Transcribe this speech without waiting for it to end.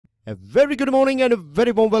A very good morning and a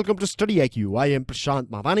very warm welcome to StudyIQ. I am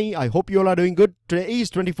Prashant Mahvani. I hope you all are doing good. Today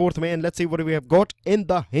is 24th May and let's see what we have got in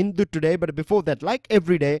the Hindu today. But before that, like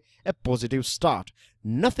every day, a positive start.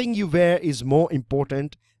 Nothing you wear is more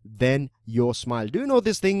important than your smile. Do you know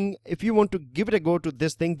this thing? If you want to give it a go to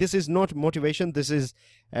this thing, this is not motivation. This is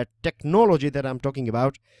a technology that I'm talking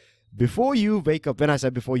about. Before you wake up, when I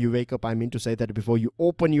say before you wake up, I mean to say that before you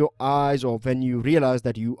open your eyes or when you realize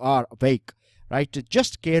that you are awake, right?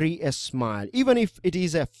 Just carry a smile. Even if it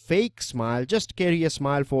is a fake smile, just carry a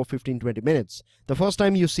smile for 15-20 minutes. The first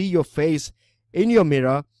time you see your face in your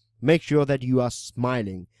mirror, make sure that you are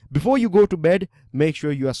smiling. Before you go to bed, make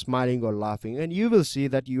sure you are smiling or laughing, and you will see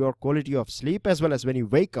that your quality of sleep as well as when you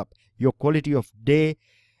wake up, your quality of day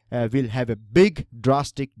will have a big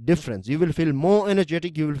drastic difference. You will feel more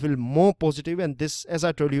energetic, you will feel more positive, and this, as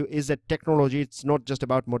I told you, is a technology. It's not just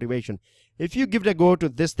about motivation. If you give it a go to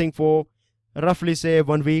this thing for roughly say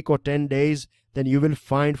 1 week or 10 days, then you will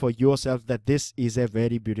find for yourself that this is a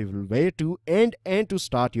very beautiful way to end and to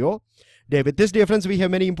start your day. With this, dear friends, we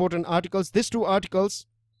have many important articles. These two articles,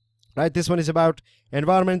 right, this one is about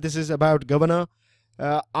environment, this is about governor.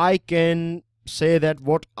 I can say that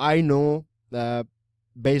what I know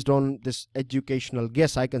based on this educational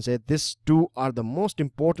guess, I can say these two are the most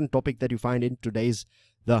important topic that you find in today's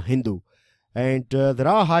The Hindu. And there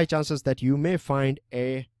are high chances that you may find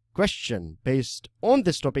a question based on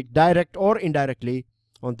this topic, direct or indirectly,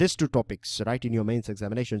 on these two topics, right, in your mains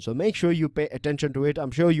examination. So make sure you pay attention to it.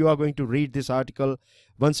 I'm sure you are going to read this article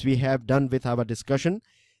once we have done with our discussion.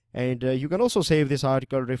 And you can also save this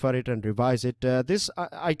article, refer it and revise it. This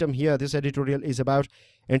item here, this editorial is about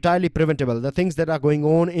entirely preventable. The things that are going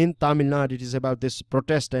on in Tamil Nadu, it is about this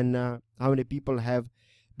protest and how many people have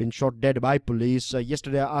been shot dead by police.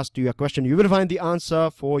 Yesterday I asked you a question. You will find the answer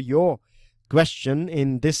for your question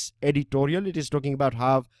in this editorial. It is talking about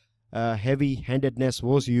how heavy-handedness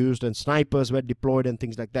was used and snipers were deployed and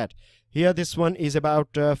things like that. Here, this one is about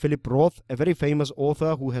Philip Roth, a very famous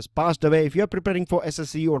author who has passed away. If you are preparing for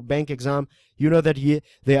SSC or bank exam, you know that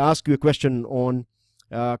they ask you a question on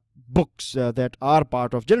books that are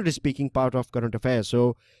part of, generally speaking, part of current affairs.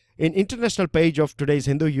 So in international page of today's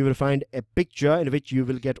Hindu, you will find a picture in which you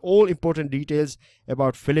will get all important details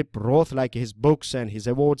about Philip Roth, like his books and his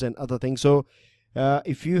awards and other things. So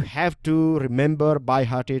if you have to remember by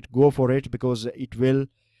heart it, go for it, because it will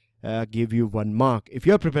give you 1 mark if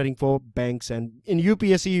you are preparing for banks. And in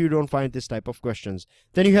UPSC you don't find this type of questions.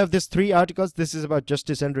 Then you have these 3 articles. This is about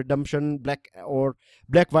justice and redemption, black,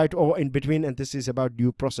 white, or in between, and this is about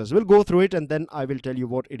due process. We'll go through it and then I will tell you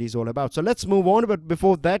what it is all about. So let's move on. But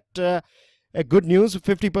before that, a good news,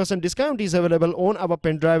 50% discount is available on our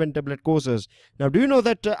pen drive and tablet courses. Now, do you know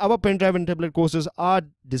that our pen drive and tablet courses are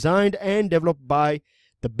designed and developed by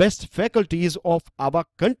the best faculties of our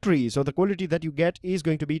country? So the quality that you get is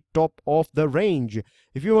going to be top of the range.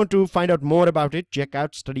 If you want to find out more about it, check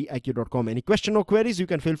out StudyIQ.com. Any question or queries, you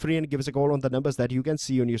can feel free and give us a call on the numbers that you can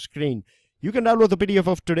see on your screen. You can download the PDF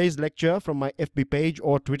of today's lecture from my FB page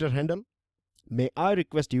or Twitter handle. May I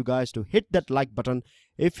request you guys to hit that like button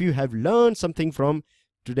if you have learned something from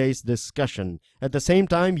today's discussion. At the same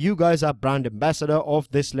time, you guys are brand ambassador of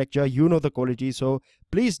this lecture. You know the quality, so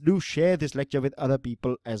please do share this lecture with other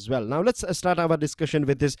people as well. Now let's start our discussion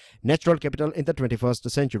with this natural capital in the 21st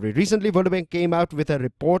century. Recently, World Bank came out with a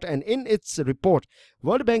report, and in its report,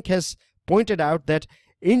 World Bank has pointed out that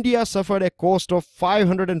India suffered a cost of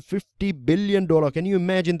 $550 billion. Can you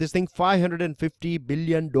imagine this thing? $550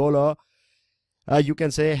 billion. You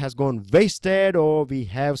can say has gone wasted, or we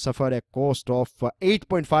have suffered a cost of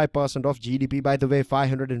 8.5% of GDP. By the way,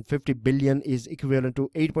 550 billion is equivalent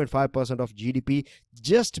to 8.5% of GDP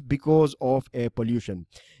just because of air pollution.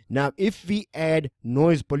 Now, if we add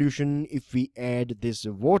noise pollution, if we add this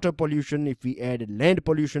water pollution, if we add land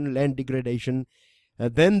pollution, land degradation,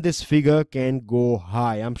 then this figure can go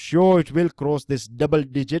high. I'm sure it will cross this double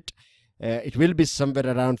digit. It will be somewhere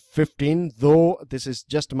around 15, though this is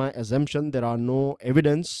just my assumption. There are no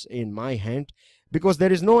evidence in my hand, because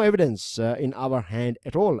there is no evidence in our hand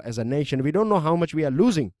at all as a nation. We don't know how much we are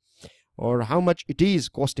losing or how much it is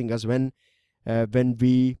costing us when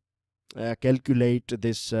we calculate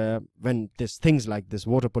this, when there's things like this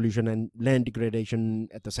water pollution and land degradation,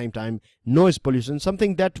 at the same time noise pollution,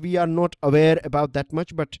 something that we are not aware about that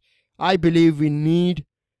much. But I believe we need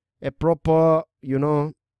a proper,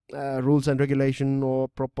 rules and regulation or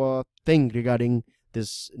proper thing regarding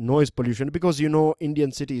this noise pollution, because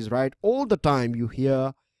Indian cities, right, all the time you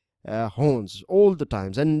hear horns all the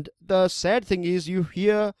times, and the sad thing is you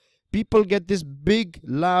hear people get this big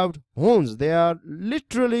loud horns. They are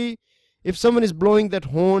literally, if someone is blowing that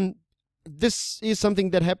horn, this is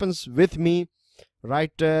something that happens with me,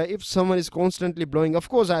 right? If someone is constantly blowing, of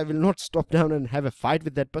course I will not stop down and have a fight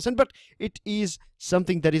with that person, but it is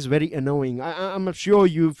something that is very annoying. I'm sure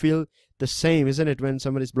you feel the same, isn't it, when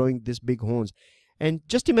someone is blowing these big horns? And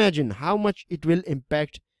just imagine how much it will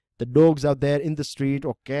impact the dogs out there in the street,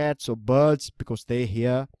 or cats or birds, because they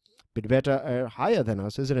hear a bit better, higher than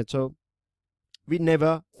us, isn't it? So we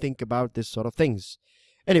never think about this sort of things.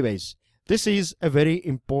 Anyways, this is a very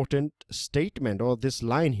important statement, or this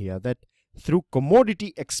line here, that through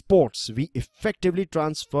commodity exports, we effectively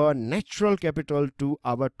transfer natural capital to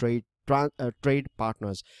our trade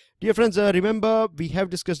partners. Dear friends, remember we have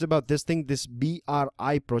discussed about this thing, this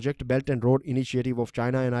BRI project, Belt and Road Initiative of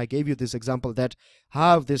China, and I gave you this example that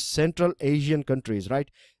how this Central Asian countries, right?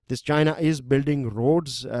 This China is building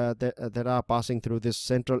roads that are passing through this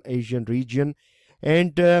Central Asian region,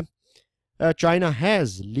 and China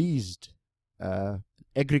has leased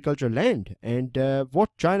agriculture land, and what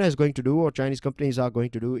China is going to do, or Chinese companies are going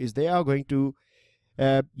to do, is they are going to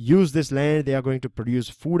use this land. They are going to produce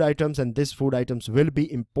food items, and these food items will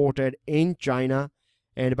be imported in China,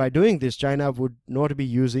 and by doing this, China would not be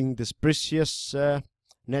using this precious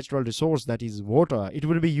natural resource that is water. It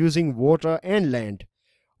will be using water and land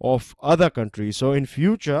of other countries. So in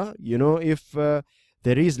future, you know, if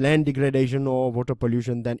there is land degradation or water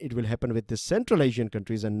pollution, then it will happen with the Central Asian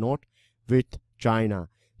countries and not with China.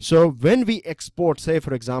 So when we export, say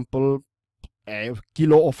for example, a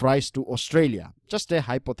kilo of rice to Australia, just a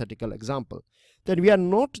hypothetical example, then we are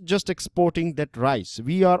not just exporting that rice,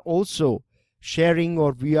 we are also sharing,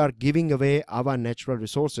 or we are giving away our natural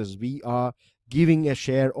resources. We are giving a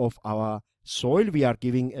share of our soil, we are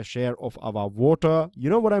giving a share of our water, you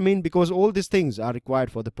know what I mean, because all these things are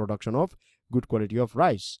required for the production of good quality of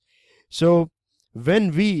rice. So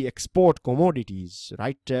when we export commodities,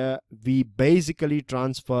 right, we basically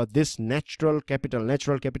transfer this natural capital.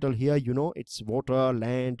 Natural capital here, you know, it's water,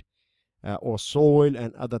 land, or soil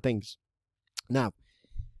and other things. Now,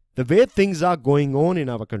 the way things are going on in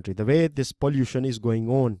our country, the way this pollution is going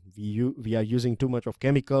on, we are using too much of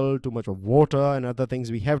chemical, too much of water and other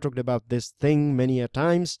things. We have talked about this thing many a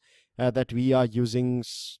times, that we are using,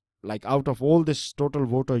 like, out of all this total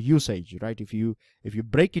water usage, right, if you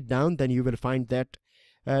break it down, then you will find that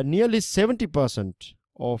nearly 70%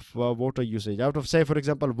 of water usage, out of, say for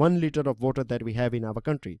example, 1 liter of water that we have in our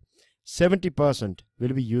country, 70%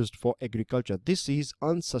 will be used for agriculture. This is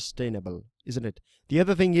unsustainable, isn't it? The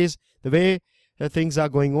other thing is, the way things are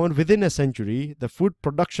going on, within a century, the food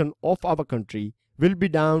production of our country will be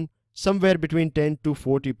down somewhere between 10 to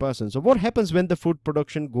 40%. So what happens when the food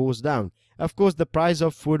production goes down? Of course, the price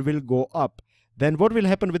of food will go up. Then what will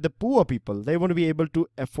happen with the poor people? They won't be able to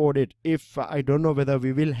afford it. If I don't know whether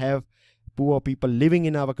we will have poor people living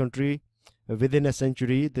in our country within a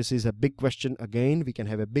century. This is a big question again. We can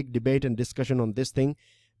have a big debate and discussion on this thing.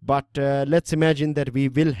 But let's imagine that we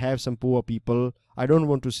will have some poor people. I don't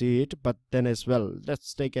want to see it, but then as well,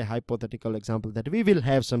 let's take a hypothetical example that we will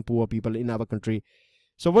have some poor people in our country.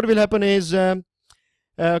 So what will happen is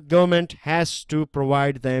government has to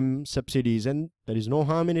provide them subsidies, and there is no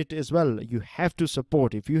harm in it as well. You have to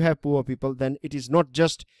support. If you have poor people, then it is not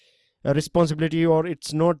just a responsibility, or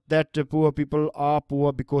it's not that poor people are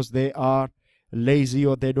poor because they are lazy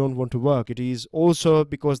or they don't want to work. It is also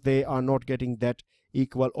because they are not getting that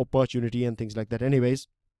equal opportunity and things like that. Anyways,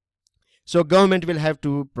 so government will have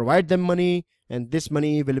to provide them money, and this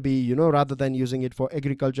money will be, you know, rather than using it for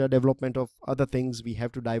agriculture, development of other things, we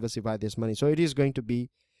have to diversify this money. So it is going to be,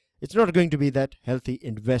 it's not going to be that healthy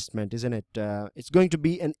investment, isn't it? It's going to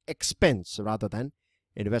be an expense rather than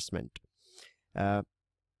investment.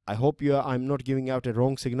 I hope I'm not giving out a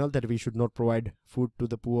wrong signal that we should not provide food to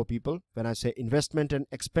the poor people. When I say investment and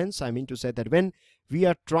expense, I mean to say that when we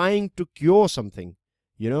are trying to cure something,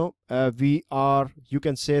 you know, you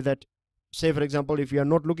can say that, say for example, if you are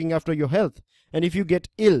not looking after your health and if you get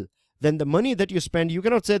ill, then the money that you spend, you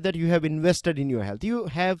cannot say that you have invested in your health. You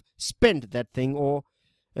have spent that thing, or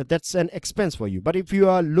that's an expense for you. But if you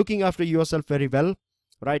are looking after yourself very well,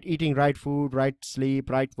 right, eating right food, right sleep,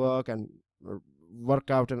 right work and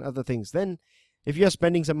workout and other things, then if you are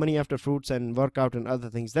spending some money after fruits and workout and other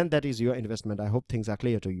things, then that is your investment. I hope things are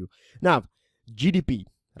clear to you. Now, GDP.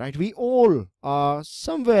 Right, we all are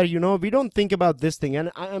somewhere, you know, we don't think about this thing, and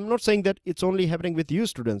I'm not saying that it's only happening with you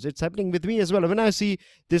students, it's happening with me as well. When I see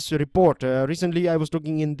this report, recently I was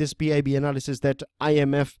looking in this PIB analysis that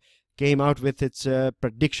IMF came out with its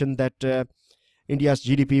prediction that India's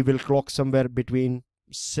GDP will clock somewhere between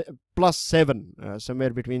 +7,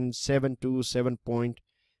 somewhere between 7 to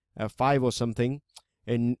 7.5 or something,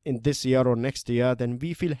 in this year or next year, then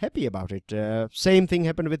we feel happy about it. Same thing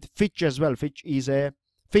happened with Fitch as well. Fitch is a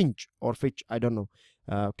Finch or Fitch, I don't know,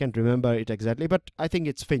 can't remember it exactly, but I think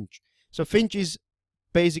it's Finch. So Finch is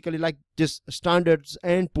basically like just Standards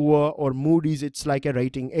and Poor or Moody's. It's like a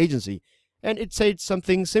rating agency, and it said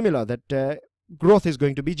something similar, that growth is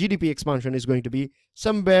going to be, GDP expansion is going to be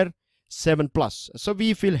somewhere 7+. So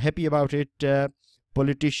we feel happy about it.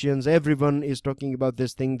 Politicians, everyone is talking about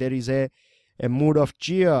this thing. There is a mood of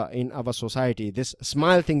cheer in our society. This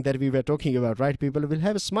smile thing that we were talking about, right? People will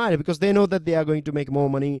have a smile because they know that they are going to make more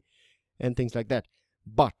money and things like that.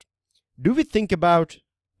 But do we think about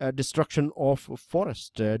destruction of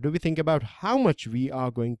forest? Do we think about how much we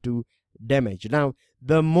are going to damage? Now,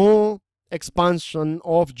 the more expansion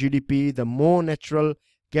of GDP, the more natural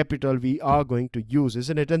capital we are going to use,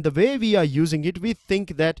 isn't it? And the way we are using it, we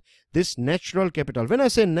think that this natural capital, when I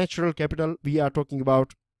say natural capital, we are talking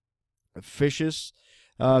about fishes,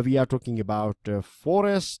 we are talking about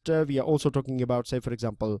forest, we are also talking about, say for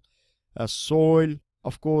example, soil,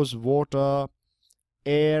 of course, water,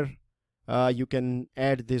 air. You can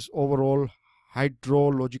add this overall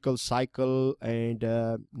hydrological cycle and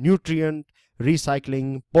nutrient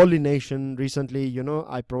recycling, pollination. Recently, you know,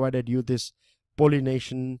 I provided you this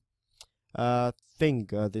pollination thing,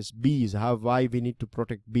 this bees, why we need to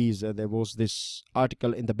protect bees. There was this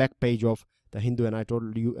article in the back page of the Hindu, and I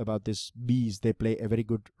told you about this bees. They play a very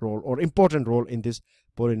good role or important role in this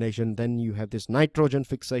pollination. Then you have this nitrogen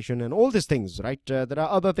fixation and all these things, right? There are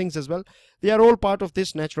other things as well. They are all part of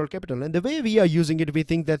this natural capital, and the way we are using it, we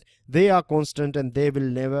think that they are constant and they will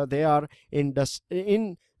never, they are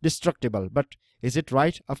indestructible. But is it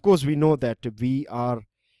right? Of course we know that we are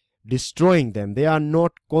destroying them. They are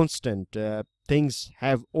not constant. Things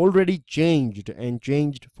have already changed, and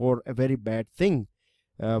changed for a very bad thing.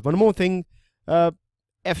 One more thing, a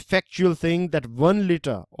factual thing, that 1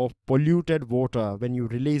 liter of polluted water, when you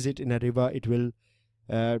release it in a river, it will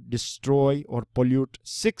destroy or pollute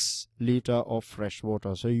 6 liter of fresh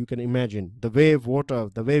water. So you can imagine the way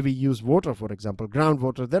we use water, for example,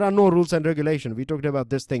 groundwater. There are no rules and regulation. We talked about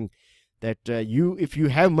this thing, that if you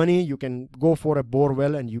have money, you can go for a bore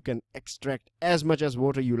well and you can extract as much as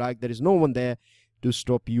water you like. There is no one there to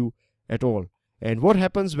stop you at all. And what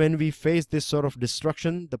happens when we face this sort of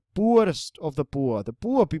destruction? The poorest of the poor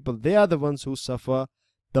people, they are the ones who suffer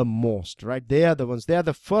the most, right? They are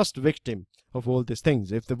the first victim of all these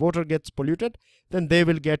things. If the water gets polluted, then they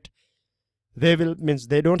don't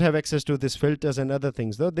have access to these filters and other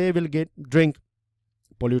things, though. They will drink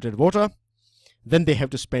polluted water. Then they have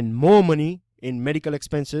to spend more money in medical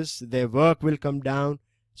expenses. Their work will come down.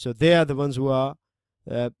 So they are the ones who are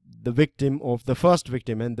the first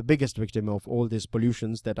victim and the biggest victim of all these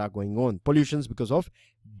pollutions that are going on. Pollutions because of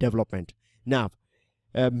development. Now,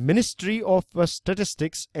 Ministry of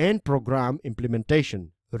Statistics and Program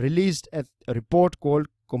Implementation released a report called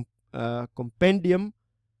Compendium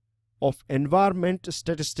of Environment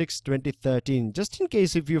Statistics 2013. Just in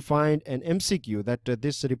case if you find an MCQ that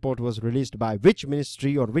this report was released by which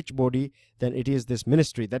ministry or which body, then it is this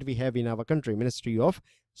ministry that we have in our country, Ministry of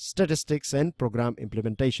Statistics and Program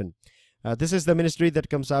Implementation. This is the ministry that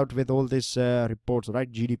comes out with all these reports,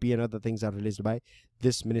 right? GDP and other things are released by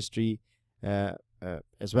this ministry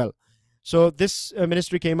as well. So this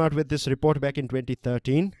ministry came out with this report back in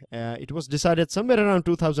 2013. It was decided somewhere around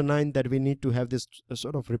 2009 that we need to have this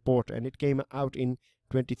sort of report, and it came out in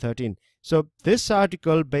 2013. So this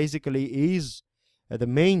article basically is the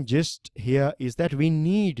main gist here is that we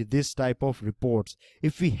need this type of reports.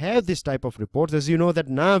 If we have this type of reports, as you know that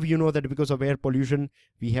now you know that because of air pollution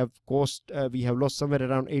we have lost somewhere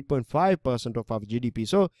around 8.5% of our GDP.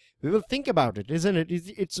 So we will think about it, isn't it?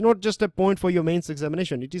 It's not just a point for your mains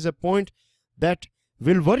examination. It is a point that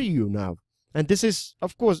will worry you now. And this is,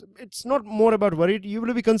 of course, it's not more about worried. You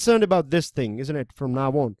will be concerned about this thing, isn't it, from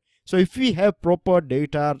now on. So if we have proper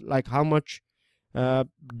data, like how much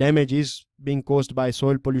damage is being caused by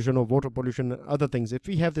soil pollution or water pollution and other things, if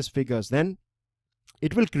we have these figures, then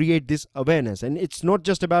it will create this awareness. And it's not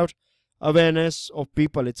just about awareness of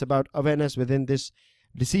people, it's about awareness within this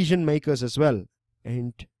decision makers as well.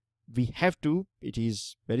 And we have to, it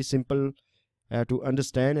is very simple to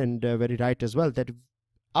understand and very right as well, that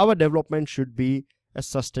our development should be a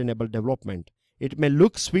sustainable development. It may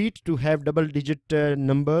look sweet to have double-digit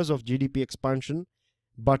numbers of GDP expansion,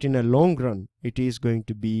 but in a long run, it is going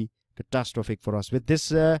to be catastrophic for us. With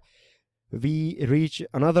this, we reach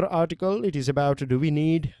another article. It is about, do we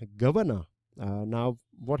need a governor? Now,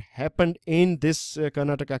 what happened in this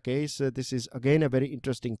Karnataka case? This is again a very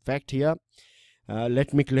interesting fact here.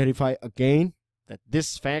 Let me clarify again that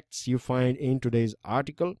these facts you find in today's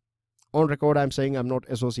article. on record, I'm saying I'm not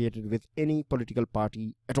associated with any political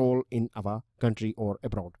party at all in our country or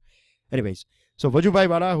abroad. Anyways, so Vajubhai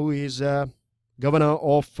Vala, who is governor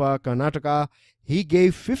of Karnataka, he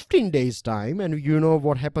gave 15 days time, and you know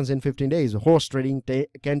what happens in 15 days. Horse trading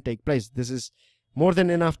can take place. This is more than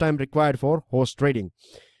enough time required for horse trading.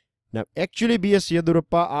 Now, actually, B.S.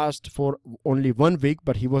 Yedurappa asked for only 1 week,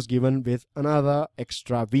 but he was given with another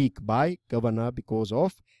extra week by governor because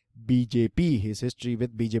of BJP, his history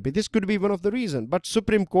with BJP. This could be one of the reasons. But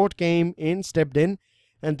Supreme Court came in, stepped in,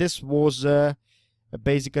 and this was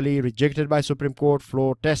basically rejected by Supreme Court.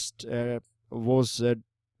 Floor test was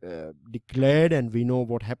declared, and we know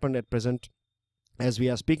what happened at present. As we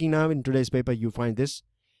are speaking now, in today's paper, you find this.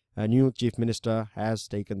 A new chief minister has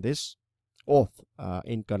taken this oath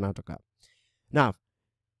in Karnataka. Now,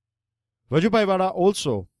 Vajubhai Vala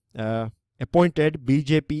also appointed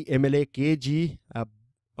BJP MLA KG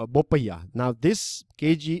Boppaya. Now, this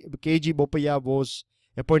KG Boppaya was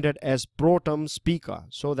appointed as pro tem speaker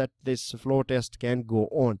so that this floor test can go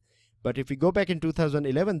on. But if we go back in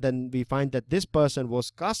 2011, then we find that this person was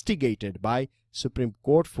castigated by Supreme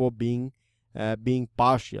Court for being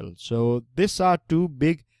partial. So these are 2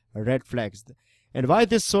 big red flags. And why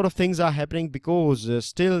this sort of things are happening? Because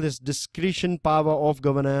still this discretion power of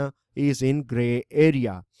governor is in grey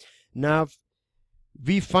area. Now,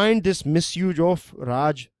 we find this misuse of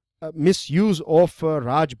Raj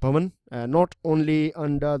Bhavan not only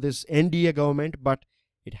under this NDA government, but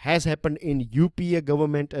it has happened in UPA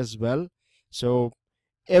government as well. So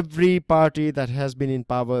every party that has been in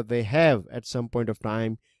power, they have at some point of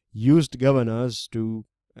time used governors to,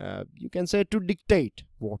 you can say, to dictate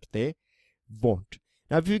what they want.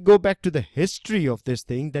 Now, if we go back to the history of this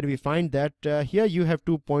thing, then we find that here you have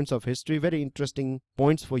 2 points of history, very interesting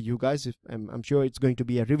points for you guys. I'm sure it's going to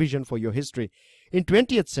be a revision for your history. In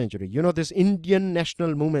 20th century, you know, this Indian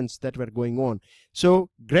national movements that were going on. So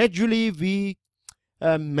gradually we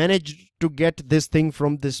managed to get this thing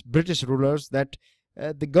from this British rulers, that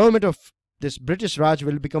the government of this British Raj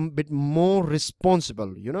will become a bit more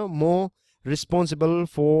responsible, you know, more responsible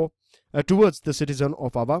for towards the citizen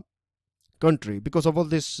of our country. Because of all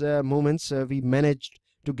these movements, we managed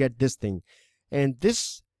to get this thing, and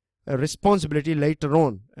this responsibility later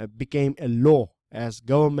on became a law as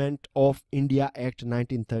Government of India Act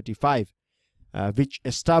 1935, which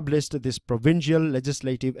established this provincial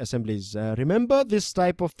legislative assemblies. Remember this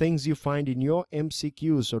type of things you find in your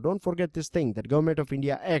MCQs, so don't forget this thing, that Government of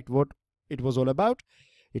India Act, what it was all about.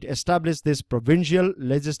 It established this provincial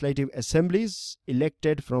legislative assemblies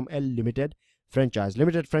elected from a limited franchise.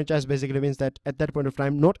 Limited franchise basically means that at that point of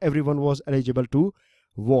time, not everyone was eligible to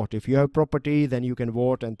vote. If you have property, then you can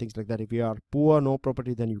vote and things like that. If you are poor, no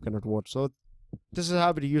property, then you cannot vote. So this is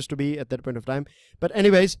how it used to be at that point of time. But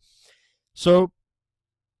anyways, so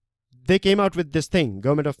they came out with this thing,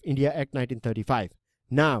 Government of India Act 1935.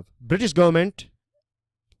 Now, British government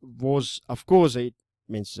was, of course, it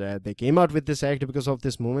means they came out with this act because of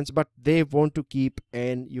these movements, but they want to keep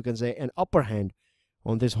an, you can say, an upper hand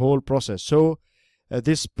on this whole process. So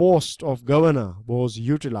this post of governor was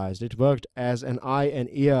utilized. It worked as an eye and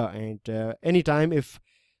ear, and anytime if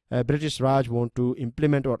British Raj want to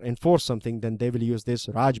implement or enforce something, then they will use this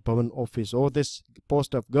Raj Bhavan office or this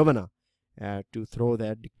post of governor to throw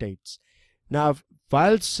their dictates. Now,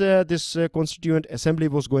 whilst this Constituent Assembly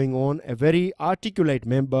was going on, a very articulate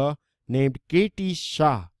member named K.T.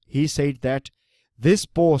 Shah, he said that this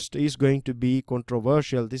post is going to be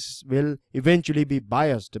controversial. This will eventually be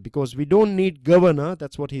biased because we don't need governor.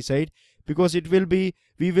 That's what he said, because it will be,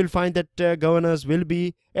 we will find that governors will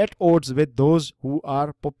be at odds with those who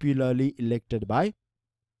are popularly elected by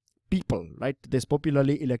people, right? This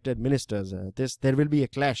popularly elected ministers. There will be a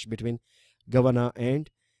clash between governor and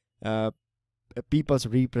people's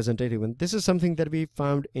representative, and this is something that we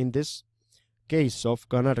found in this case of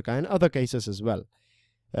Karnataka and other cases as well.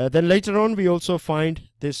 Then later on we also find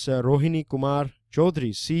this Rohini Kumar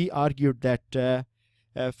Chaudhary. She argued that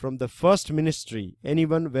from the first ministry,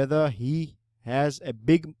 anyone, whether he has a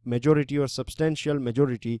big majority or substantial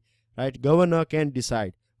majority, right, governor can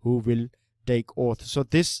decide who will take oath. So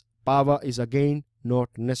this power is again not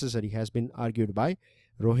necessary, has been argued by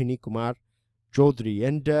Rohini Kumar Chaudhary.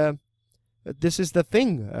 And this is the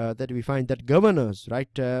thing that we find, that governors,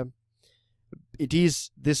 right, it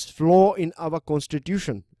is this flaw in our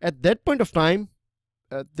constitution. At that point of time,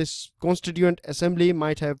 this Constituent Assembly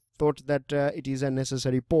might have thought that it is a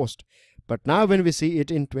necessary post. But now when we see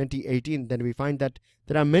it in 2018, then we find that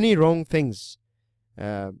there are many wrong things.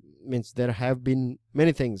 Means there have been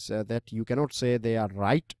many things that you cannot say they are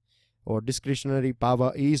right, or discretionary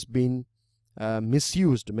power is being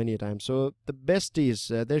misused many times. So the best is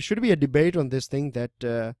there should be a debate on this thing, that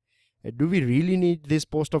do we really need this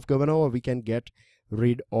post of governor, or we can get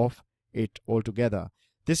rid of it altogether.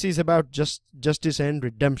 This is about justice and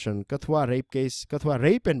redemption. Kathua rape case, Kathua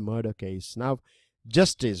rape and murder case. Now,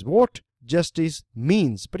 justice, what justice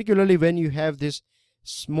means, particularly when you have this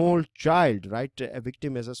small child, right? A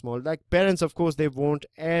victim as a small, like parents, of course, they want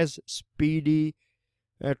as speedy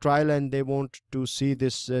trial, and they want to see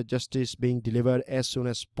this justice being delivered as soon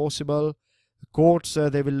as possible. Courts,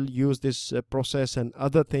 they will use this process and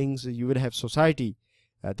other things. You will have society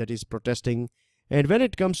that is protesting. And when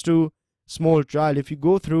it comes to small child, if you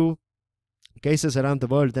go through cases around the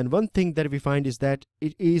world, then one thing that we find is that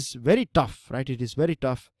it is very tough, right? It is very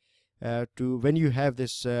tough to when you have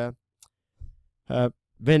this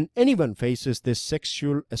when anyone faces this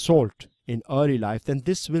sexual assault in early life, then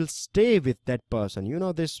this will stay with that person. You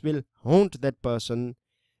know, this will haunt that person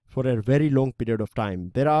for a very long period of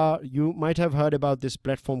time. You might have heard about this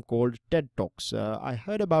platform called TED Talks. I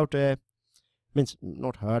heard about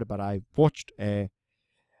not heard, but I watched a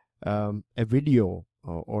video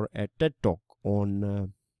or a TED Talk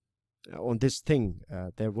on this thing.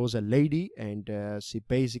 There was a lady, and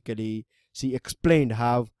she explained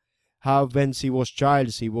how when she was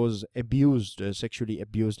child she was abused, sexually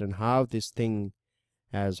abused, and how this thing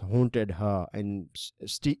has haunted her. And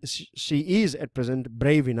she is at present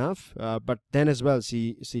brave enough, but then as well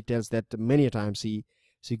she tells that many times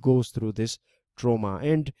she goes through this trauma.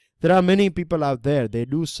 And there are many people out there, they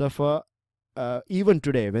do suffer even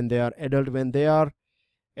today when they are adult. When they are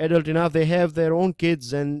adult enough, they have their own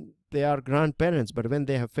kids and they are grandparents, but when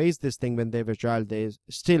they have faced this thing when they were a child, they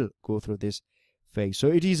still go through this phase. So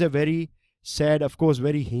it is a very sad, of course,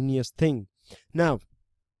 very heinous thing. Now,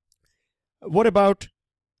 what about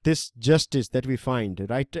this justice that we find,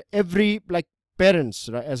 right? Like parents,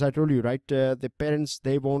 right, as I told you, right, the parents,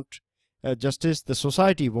 they want justice. The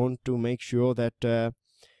society want to make sure that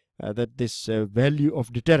that this value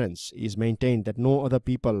of deterrence is maintained, that no other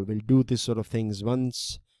people will do this sort of things.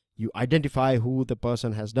 Once you identify who the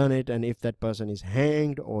person has done it, and if that person is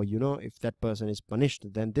hanged, or if that person is punished,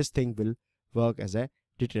 then this thing will work as a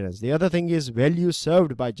deterrence. The other thing is value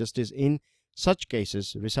served by justice in such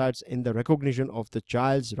cases resides in the recognition of the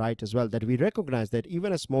child's right as well, that we recognize that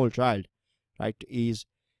even a small child, right, is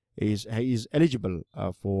eligible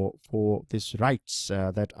for these rights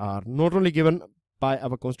that are not only given by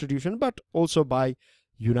our constitution but also by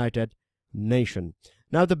United Nations.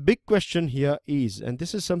 Now the big question here is, and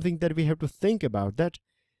this is something that we have to think about, that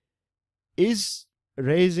is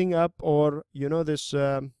raising up, or this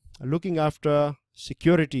looking after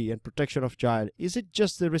security and protection of child, is it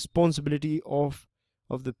just the responsibility of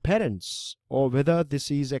the parents, or whether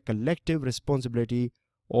this is a collective responsibility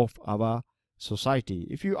of our society?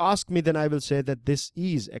 If you ask me, then I will say that this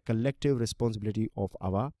is a collective responsibility of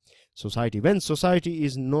our society. When society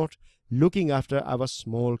is not looking after our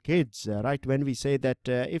small kids, right, when we say that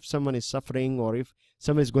if someone is suffering, or if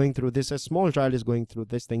someone is going through this, a small child is going through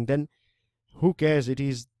this thing, then who cares? It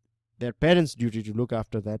is their parents' duty to look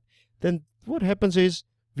after that. Then what happens is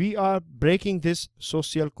we are breaking this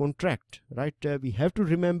social contract, right? We have to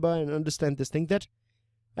remember and understand this thing, that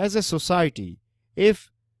as a society, if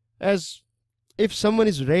someone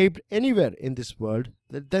is raped anywhere in this world,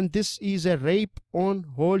 then this is a rape on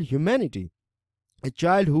whole humanity. A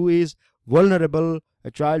child who is vulnerable,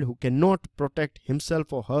 a child who cannot protect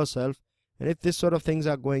himself or herself, and if this sort of things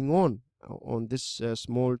are going on this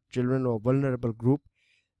small children or vulnerable group,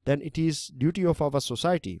 then it is duty of our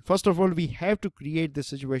society. First of all, we have to create the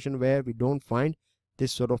situation where we don't find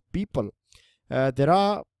this sort of people. There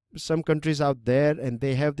are some countries out there, and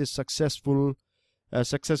they have this successfully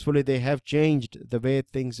they have changed the way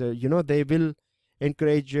things, they will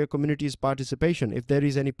encourage communities' participation. If there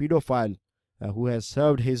is any pedophile who has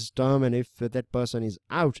served his term, and if that person is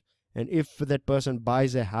out, and if that person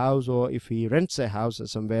buys a house, or if he rents a house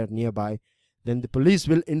somewhere nearby, then the police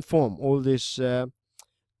will inform all this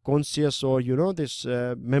conscious, or this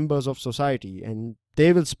members of society, and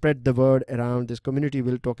they will spread the word around. This community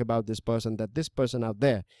will talk about this person, that this person out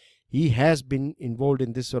there, he has been involved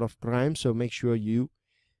in this sort of crime, so make sure you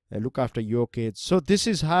look after your kids. So this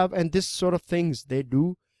is how, and this sort of things, they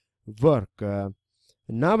do work.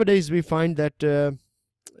 Nowadays we find that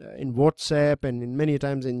in WhatsApp and in many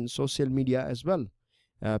times in social media as well,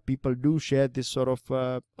 people do share this sort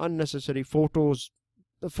of unnecessary photos,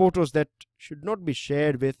 the photos that should not be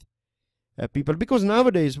shared with people, because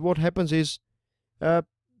nowadays what happens is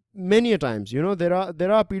many a times, there are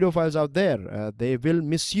pedophiles out there. They will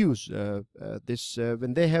misuse this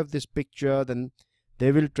when they have this picture, then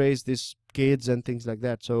they will trace these kids and things like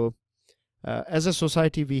that. So as a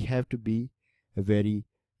society we have to be very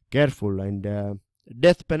careful, and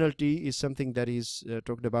death penalty is something that is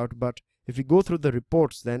talked about. But if we go through the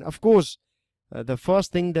reports, then of course the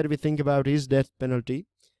first thing that we think about is death penalty,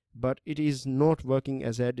 but it is not working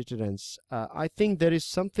as a deterrence. I think there is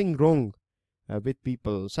something wrong with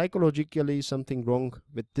people, psychologically something wrong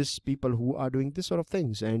with these people who are doing this sort of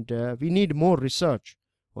things, and we need more research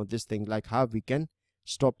on this thing, like how we can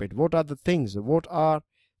stop it. What are the things, what are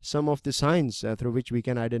some of the signs through which we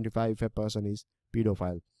can identify if a person is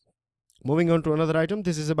pedophile. Moving on to another item,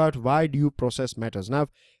 this is about why due process matters. Now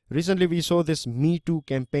recently we saw this Me Too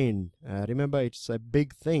campaign. Remember, it's a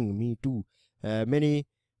big thing, Me Too. Many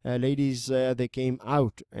ladies, they came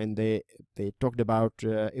out and they talked about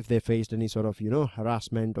if they faced any sort of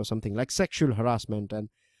harassment or something like sexual harassment and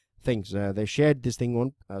things. They shared this thing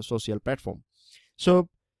on a social platform. So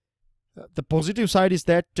the positive side is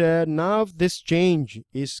that now this change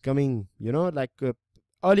is coming. Like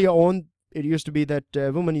earlier on it used to be that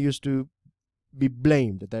women used to be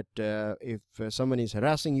blamed, that if someone is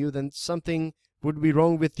harassing you, then something would be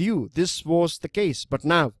wrong with you. This was the case, but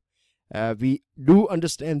now we do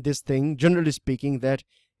understand this thing, generally speaking, that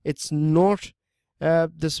it's not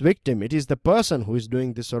this victim, it is the person who is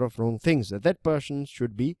doing this sort of wrong things. That person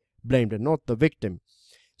should be blamed and not the victim.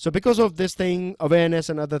 So because of this thing, awareness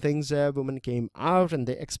and other things, women came out and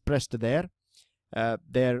they expressed their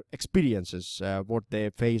experiences, what they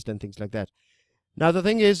faced and things like that. Now the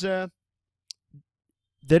thing is, there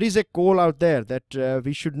is a call out there that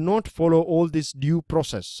we should not follow all this due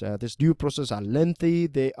process. This due process are lengthy,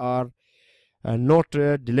 they are not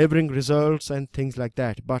delivering results and things like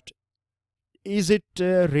that. But is it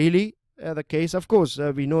really the case? Of course,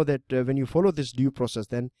 we know that when you follow this due process,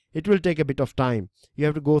 then it will take a bit of time. You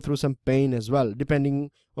have to go through some pain as well,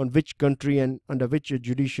 depending on which country and under which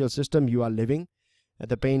judicial system you are living.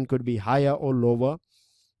 The pain could be higher or lower.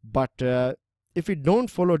 But if we don't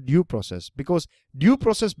follow due process, because due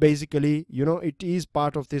process basically, it is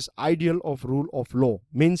part of this ideal of rule of law,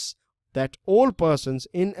 means that all persons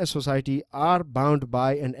in a society are bound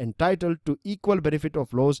by and entitled to equal benefit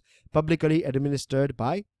of laws publicly administered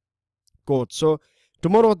by courts. So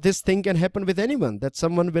tomorrow this thing can happen with anyone, that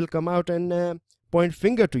someone will come out and point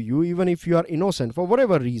finger to you, even if you are innocent for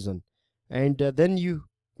whatever reason. And then you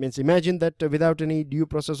imagine that without any due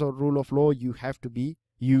process or rule of law, you have to be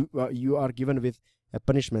you are given with a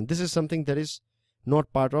punishment. This is something that is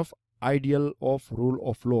not part of ideal of rule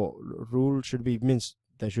of law. Rule should be, means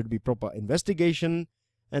there should be proper investigation,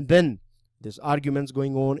 and then there's arguments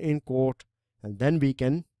going on in court, and then we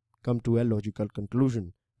can come to a logical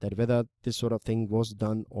conclusion that whether this sort of thing was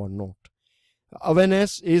done or not.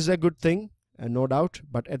 Awareness is a good thing, and no doubt,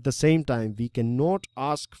 but at the same time we cannot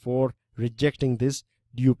ask for rejecting this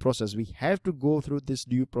due process. We have to go through this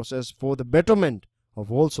due process for the betterment of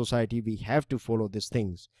whole society. We have to follow these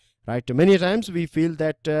things, right? Many times we feel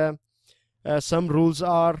that some rules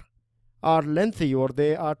are lengthy or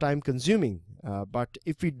they are time consuming, but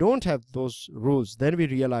if we don't have those rules, then we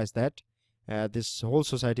realize that this whole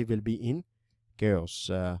society will be in chaos.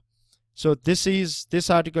 So this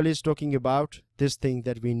article is talking about this thing,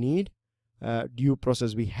 that we need due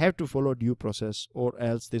process. We have to follow due process, or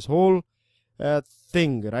else this whole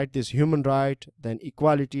thing, right, this human right, then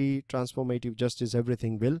equality, transformative justice,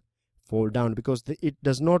 everything will fall down, because it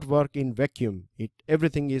does not work in vacuum.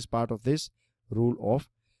 Everything is part of this rule of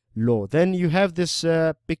law. Then you have this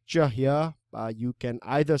picture here. You can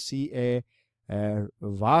either see a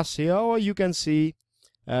vase here, or you can see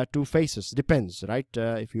two faces, depends, right?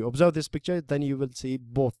 If you observe this picture, then you will see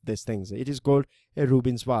both these things. It is called a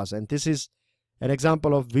Rubin's vase, and this is an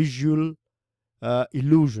example of visual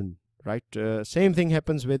illusion, right? Same thing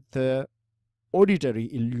happens with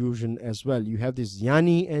auditory illusion as well. You have this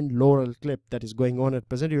Yanni and Laurel clip that is going on at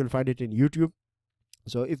present. You will find it in YouTube.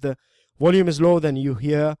 So if the volume is low, then you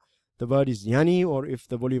hear the word is Yanni, or if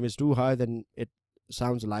the volume is too high, then it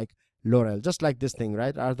sounds like Laurel, just like this thing,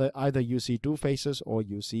 right? Either you see two faces or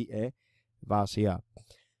you see a vase here.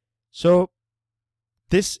 So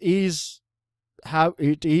this is how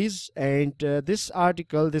it is, and this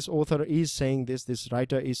article, this author is saying this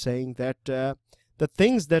writer is saying that the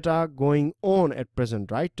things that are going on at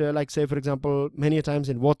present, right, like say for example, many times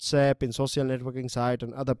in WhatsApp, in social networking site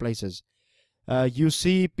and other places, you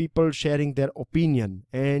see people sharing their opinion,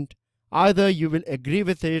 and either you will agree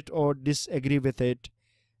with it or disagree with it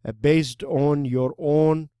based on your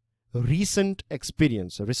own recent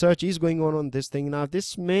experience. Research is going on this thing. Now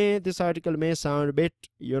this article may sound a bit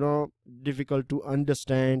difficult to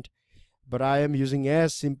understand, but I am using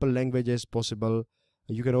as simple language as possible.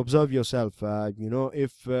 You can observe yourself.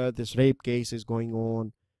 If this rape case is going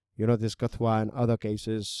on, this Kathua and other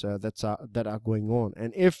cases that are going on.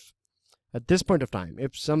 And if at this point of time,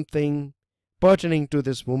 if something pertaining to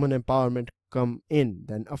this woman empowerment come in,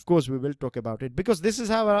 then of course we will talk about it, because this is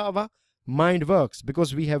how our mind works,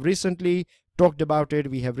 because we have recently talked about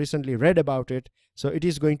it, we have recently read about it, so it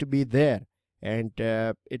is going to be there, and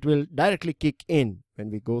it will directly kick in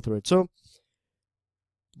when we go through it. So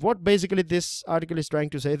what basically this article is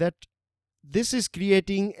trying to say, that this is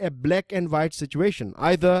creating a black and white situation.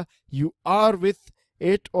 Either you are with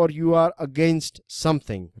it or you are against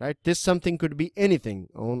something, right? This something could be anything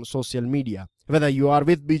on social media, whether you are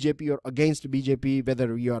with BJP or against BJP,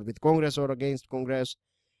 whether you are with Congress or against Congress,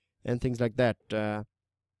 and things like that.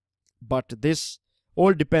 But this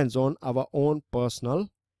all depends on our own personal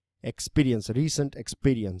experience, recent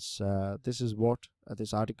experience. This is what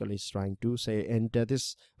this article is trying to say. And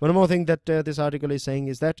this one more thing that this article is saying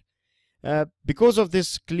is that because of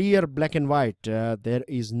this clear black and white, there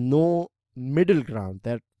is no middle ground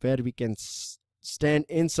that where we can stand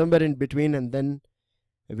in somewhere in between, and then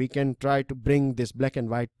we can try to bring this black and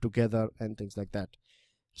white together and things like that.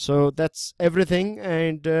 So that's everything.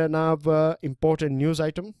 And now important news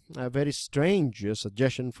item, a very strange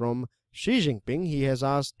suggestion from Xi Jinping. He has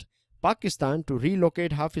asked Pakistan to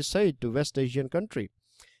relocate Hafiz Saeed to West Asian country.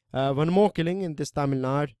 One more killing in this Tamil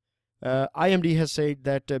Nadu. IMD has said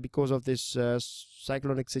that because of this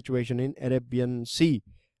cyclonic situation in Arabian Sea,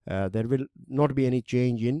 there will not be any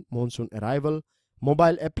change in monsoon arrival.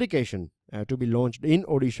 Mobile application to be launched in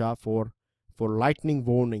Odisha for lightning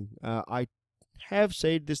warning. I have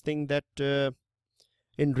said this thing that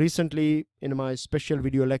recently in my special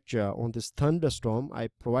video lecture on this thunderstorm, I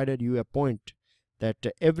provided you a point that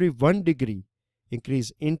every 1 degree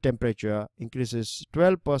increase in temperature increases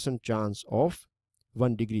 12% chance of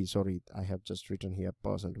 1 degree, sorry, I have just written here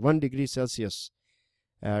percent, 1 degree Celsius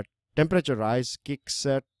temperature rise kicks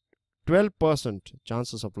 12%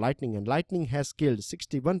 chances of lightning, and lightning has killed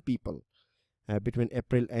 61 people between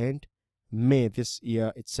April and May this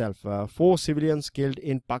year itself. 4 civilians killed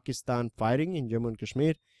in Pakistan firing in Jammu and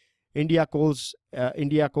Kashmir. India calls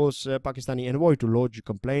Pakistani envoy to lodge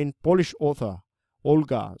complaint. Polish author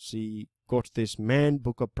Olga, she got this Man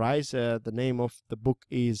Booker Prize. The name of the book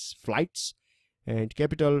is Flights. And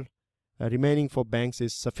capital remaining for banks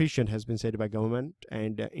is sufficient, has been said by government.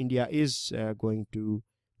 And India is going to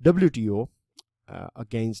WTO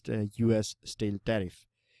against US steel tariff.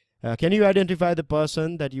 Can you identify the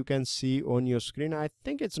person that you can see on your screen? I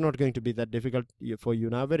think it's not going to be that difficult for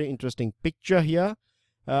you now. Very interesting picture here.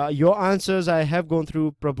 Your answers, I have gone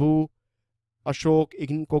through Prabhu, Ashok,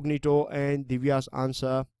 Incognito, and Divya's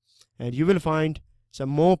answer. And you will find some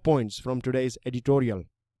more points from today's editorial.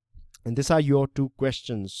 And these are your 2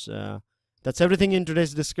 questions. That's everything in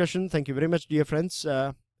today's discussion. Thank you very much, dear friends.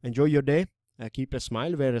 Enjoy your day. Keep a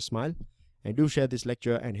smile, wear a smile. And do share this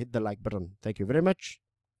lecture and hit the like button. Thank you very much.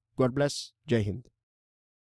 God bless. Jai Hind.